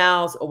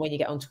emails or when you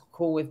get onto a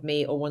call with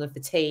me or one of the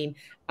team.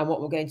 And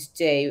what we're going to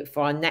do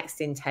for our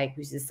next intake,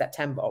 which is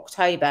September,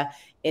 October,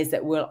 is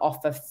that we'll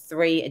offer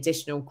 3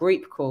 additional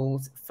group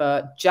calls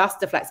for just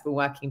the Flexible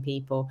Working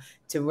People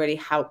to really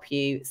help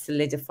you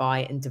solidify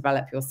and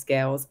develop your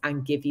skills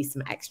and give you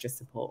some extra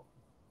support.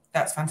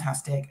 That's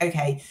fantastic.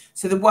 Okay.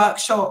 So the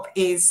workshop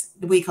is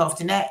the week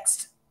after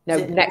next. No,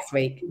 next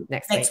week.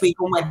 Next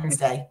week on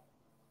Wednesday.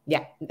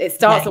 Yeah, it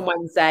starts on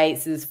Wednesday.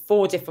 So there's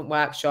 4 different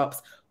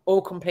workshops,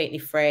 all completely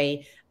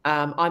free.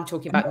 I'm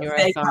talking about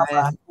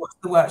neuroscience. What's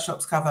the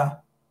workshops cover?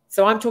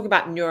 So I'm talking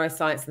about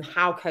neuroscience and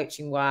how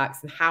coaching works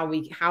and how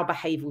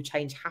behavioral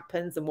change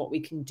happens and what we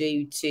can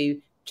do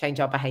to change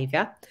our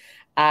behavior.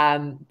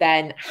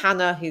 Then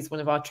Hannah, who's one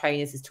of our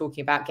trainers, is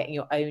talking about getting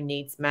your own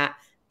needs met,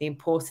 the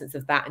importance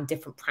of that and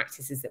different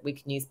practices that we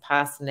can use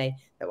personally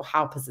that will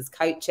help us as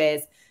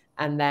coaches.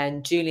 And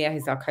then Julia,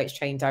 who's our coach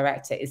training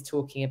director, is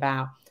talking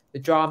about the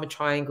drama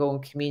triangle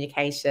and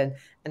communication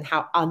and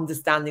how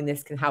understanding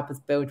this can help us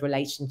build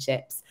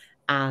relationships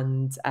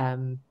and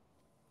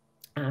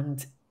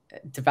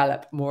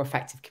develop more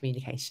effective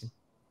communication.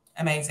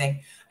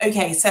 Amazing.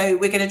 Okay, so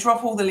we're going to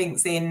drop all the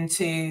links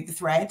into the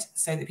thread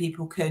so that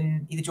people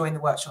can either join the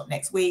workshop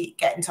next week,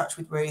 get in touch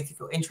with Ruth if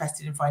you're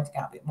interested in finding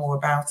out a bit more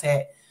about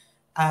it.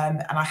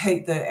 And I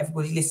hope that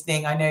everybody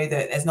listening, I know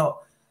that there's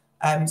not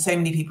so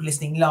many people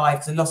listening live,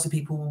 because a lot of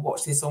people will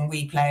watch this on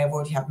replay. I've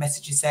already had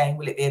messages saying,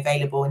 will it be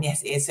available? And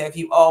yes, it is. So if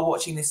you are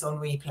watching this on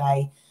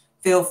replay,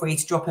 feel free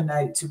to drop a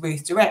note to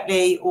Ruth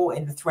directly or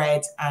in the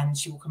thread, and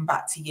she will come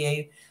back to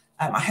you.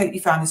 I hope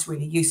you found this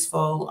really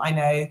useful. I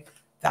know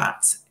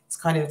that it's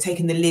kind of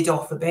taken the lid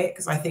off a bit,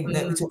 because I think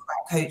that we talk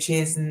about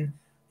coaches and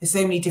there's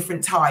so many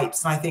different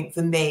types. And I think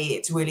for me,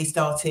 it's really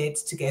started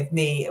to give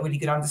me a really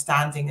good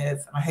understanding of,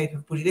 and I hope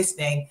everybody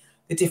listening,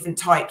 the different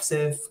types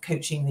of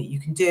coaching that you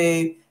can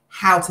do,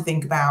 how to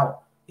think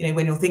about, you know,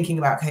 when you're thinking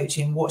about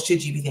coaching, what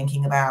should you be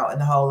thinking about,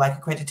 and the whole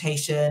like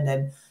accreditation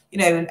and, you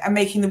know, and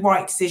making the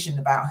right decision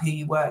about who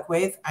you work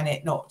with, and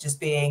it not just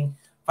being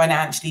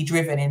financially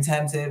driven in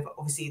terms of,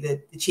 obviously the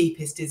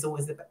cheapest is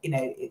always the, you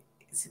know, it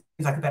seems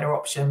like a better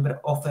option, but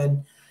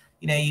often,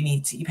 you know,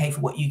 you pay for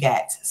what you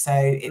get. So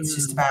it's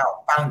just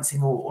about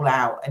balancing all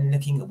out and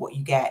looking at what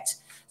you get.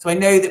 So I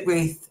know that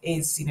Ruth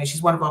is, you know,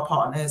 she's one of our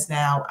partners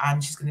now,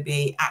 and she's going to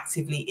be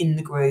actively in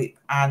the group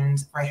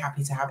and very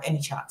happy to have any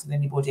chat with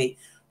anybody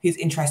who's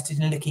interested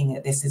in looking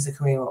at this as a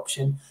career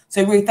option.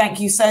 So Ruth, thank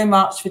you so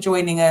much for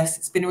joining us.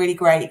 It's been really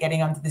great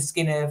getting under the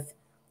skin of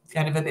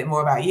kind of a bit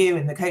more about you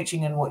and the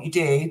coaching and what you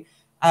do.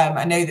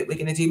 I know that we're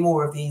going to do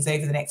more of these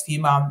over the next few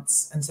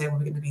months, and so we're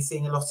going to be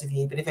seeing a lot of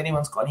you. But if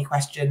anyone's got any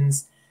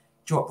questions,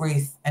 drop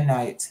Ruth a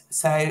note.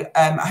 So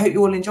I hope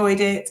you all enjoyed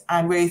it,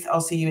 and Ruth,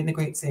 I'll see you in the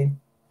group soon.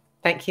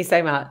 Thank you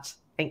so much.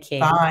 Thank you.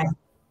 Bye.